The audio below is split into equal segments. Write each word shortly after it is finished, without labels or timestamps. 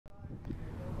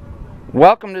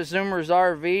Welcome to Zoomer's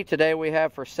RV. Today we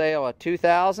have for sale a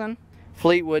 2000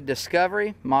 Fleetwood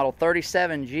Discovery, model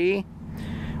 37G.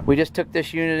 We just took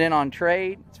this unit in on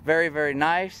trade. It's very, very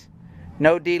nice.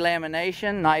 No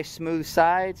delamination, nice smooth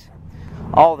sides.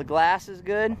 All the glass is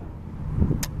good.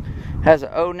 Has an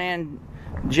Onan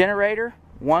generator,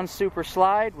 one super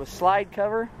slide with slide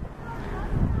cover.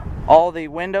 All the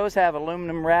windows have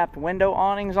aluminum wrapped window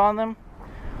awnings on them.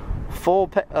 Full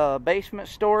basement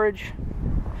storage.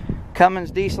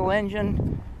 Cummins diesel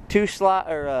engine, two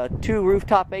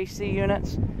rooftop AC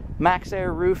units, max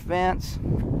air roof vents,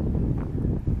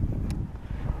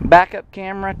 backup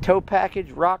camera, tow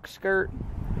package, rock skirt,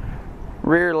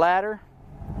 rear ladder.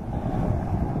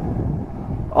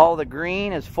 All the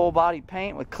green is full body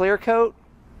paint with clear coat.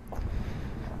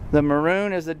 The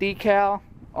maroon is the decal,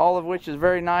 all of which is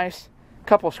very nice.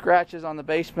 Couple scratches on the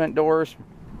basement doors.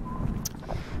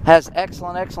 Has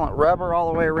excellent rubber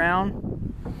all the way around.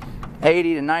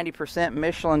 80 to 90%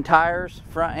 Michelin tires,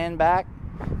 front and back.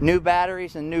 New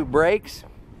batteries and new brakes.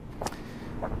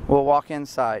 We'll walk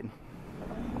inside.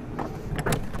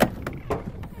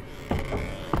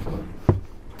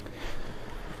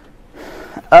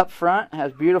 Up front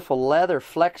has beautiful leather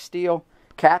flex steel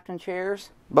captain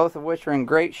chairs, both of which are in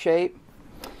great shape.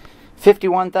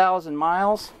 51,000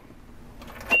 miles.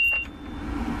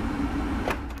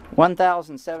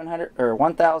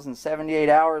 1,078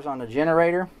 hours on the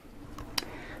generator.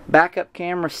 Backup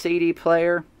camera, CD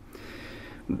player,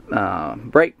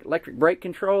 electric brake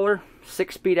controller,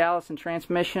 6-speed Allison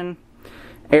transmission,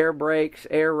 air brakes,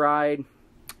 air ride,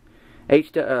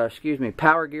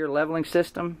 power gear leveling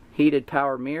system, heated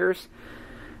power mirrors,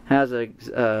 has a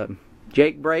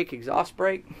Jake brake, exhaust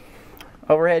brake,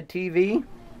 overhead TV.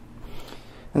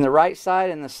 And the right side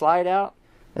in the slide out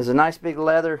is a nice big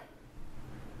leather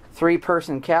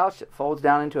 3-person couch that folds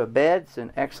down into a bed. It's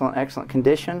in excellent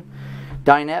condition.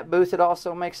 Dinette booth, it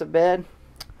also makes a bed,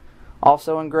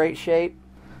 also in great shape.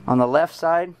 On the left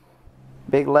side,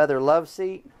 big leather love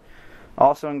seat,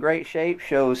 also in great shape,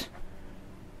 shows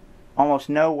almost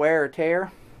no wear or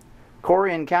tear.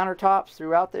 Corian countertops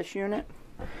throughout this unit.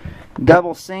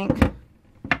 Double sink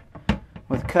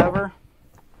with cover.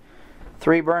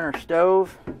 3-burner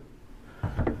stove.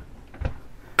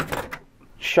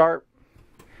 Sharp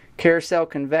carousel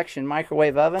convection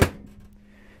microwave oven.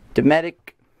 Dometic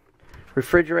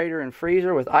refrigerator and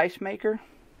freezer with ice maker.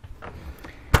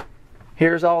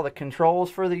 Here's all the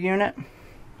controls for the unit.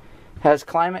 Has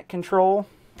climate control.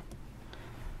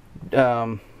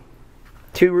 For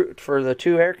the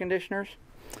 2 air conditioners.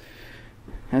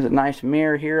 Has a nice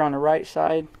mirror here on the right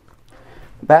side.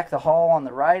 Back the hall on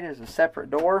the right is a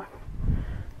separate door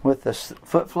with the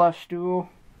foot flush stool.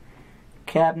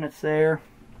 Cabinets there.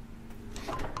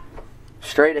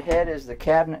 Straight ahead is the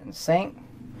cabinet and sink.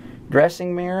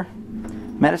 Dressing mirror,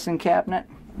 medicine cabinet,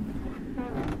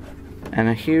 and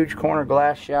a huge corner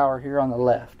glass shower here on the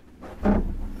left.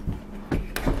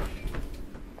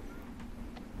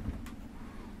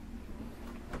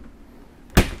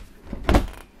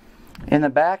 In the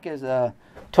back is a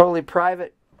totally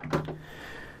private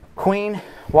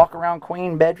walk-around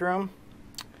queen bedroom.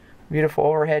 Beautiful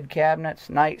overhead cabinets,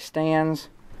 nightstands,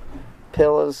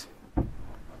 pillows,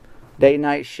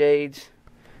 day-night shades.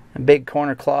 A big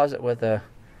corner closet with a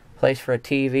place for a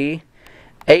TV.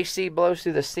 AC blows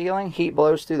through the ceiling, heat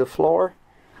blows through the floor.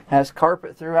 Has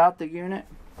carpet throughout the unit,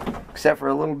 except for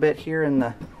a little bit here in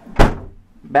the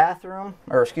bathroom,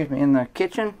 in the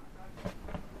kitchen.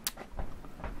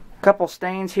 Couple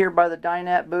stains here by the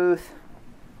dinette booth.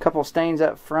 Couple stains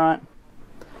up front.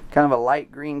 Kind of a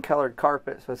light green colored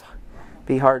carpet, so it's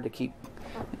be hard to keep,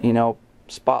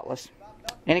 spotless.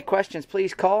 Any questions,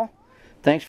 please call. Thanks.